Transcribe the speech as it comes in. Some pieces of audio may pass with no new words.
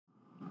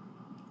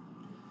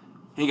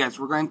Hey guys,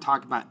 we're going to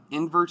talk about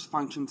inverse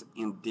functions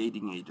and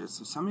dating ages.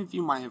 So some of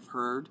you might have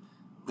heard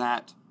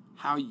that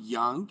how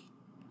young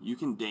you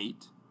can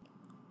date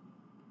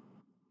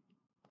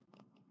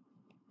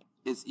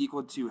is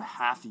equal to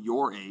half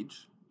your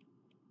age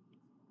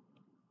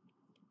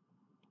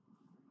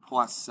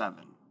plus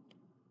 7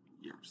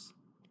 years.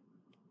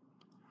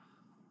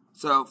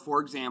 So for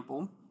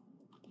example,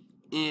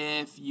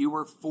 if you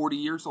were 40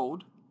 years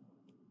old,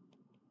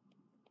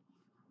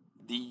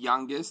 the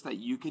youngest that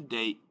you could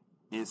date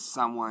is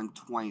someone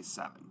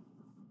 27.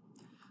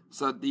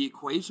 So the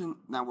equation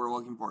that we're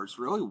looking for is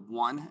really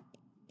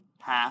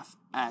 1/2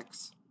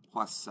 x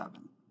plus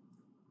 7.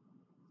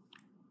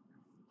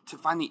 To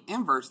find the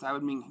inverse, that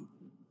would mean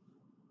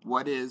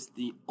what is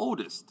the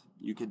oldest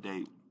you could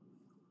date.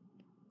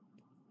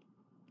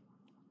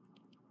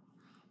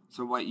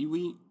 So what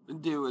we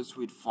would do is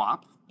we'd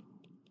flop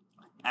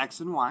x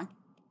and y,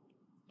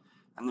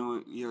 and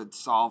then you would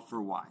solve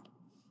for y.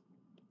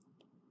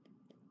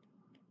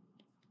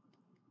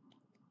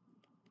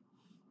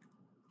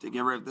 To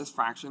get rid of this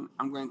fraction,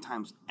 I'm going to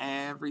times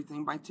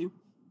everything by 2.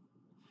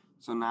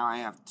 So now I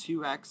have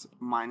 2x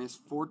minus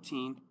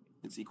 14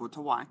 is equal to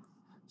y.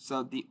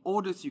 So the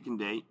oldest you can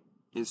date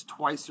is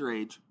twice your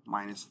age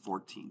minus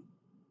 14.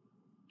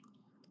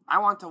 I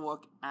want to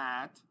look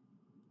at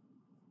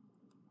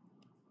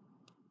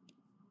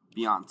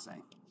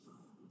Beyonce.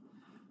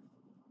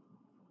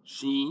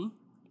 She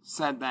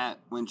said that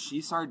when she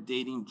started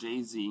dating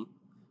Jay-Z,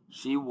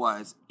 she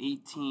was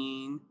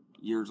 18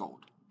 years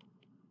old,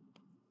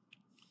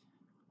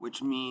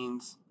 which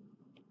means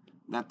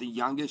that the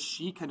youngest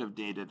she could have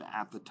dated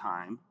at the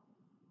time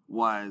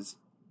was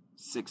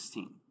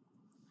 16.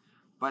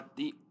 But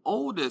the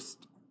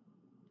oldest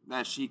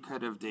that she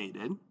could have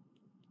dated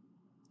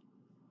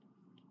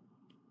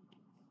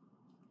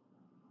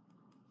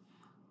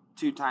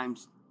two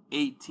times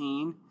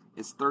 18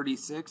 is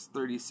 36.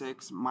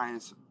 36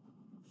 minus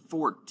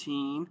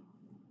 14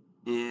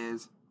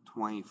 is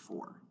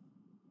 24.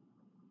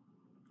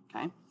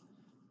 Okay?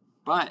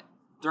 But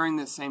during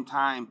this same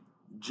time,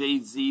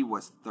 Jay-Z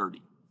was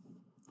 30.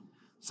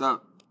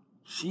 So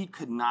she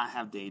could not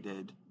have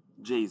dated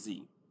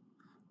Jay-Z.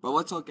 But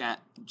let's look at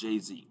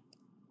Jay-Z.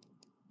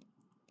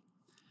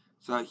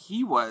 So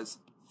he was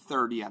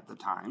 30 at the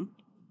time.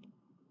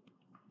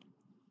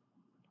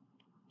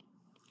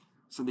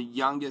 So the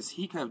youngest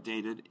he could have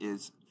dated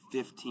is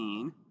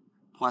 15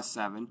 plus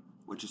 7,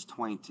 which is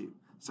 22.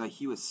 So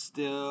he was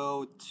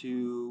still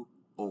too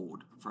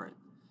old for it.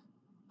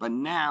 But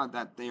now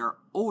that they are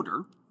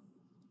older,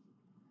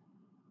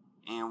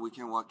 and we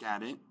can look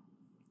at it,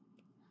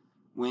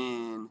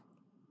 when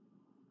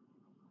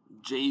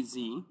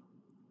Jay-Z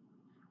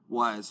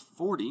was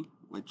 40,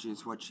 which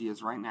is what she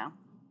is right now,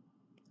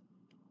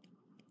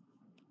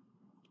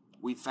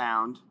 we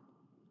found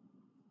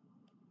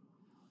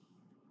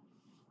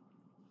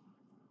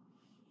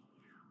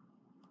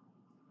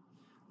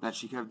that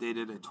she could have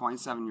dated a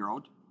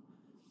 27-year-old,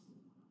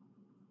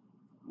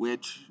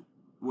 which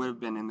would have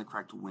been in the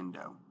correct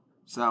window.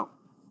 So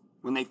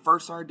when they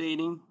first started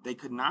dating, they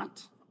could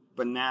not,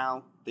 but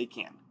now they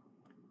can.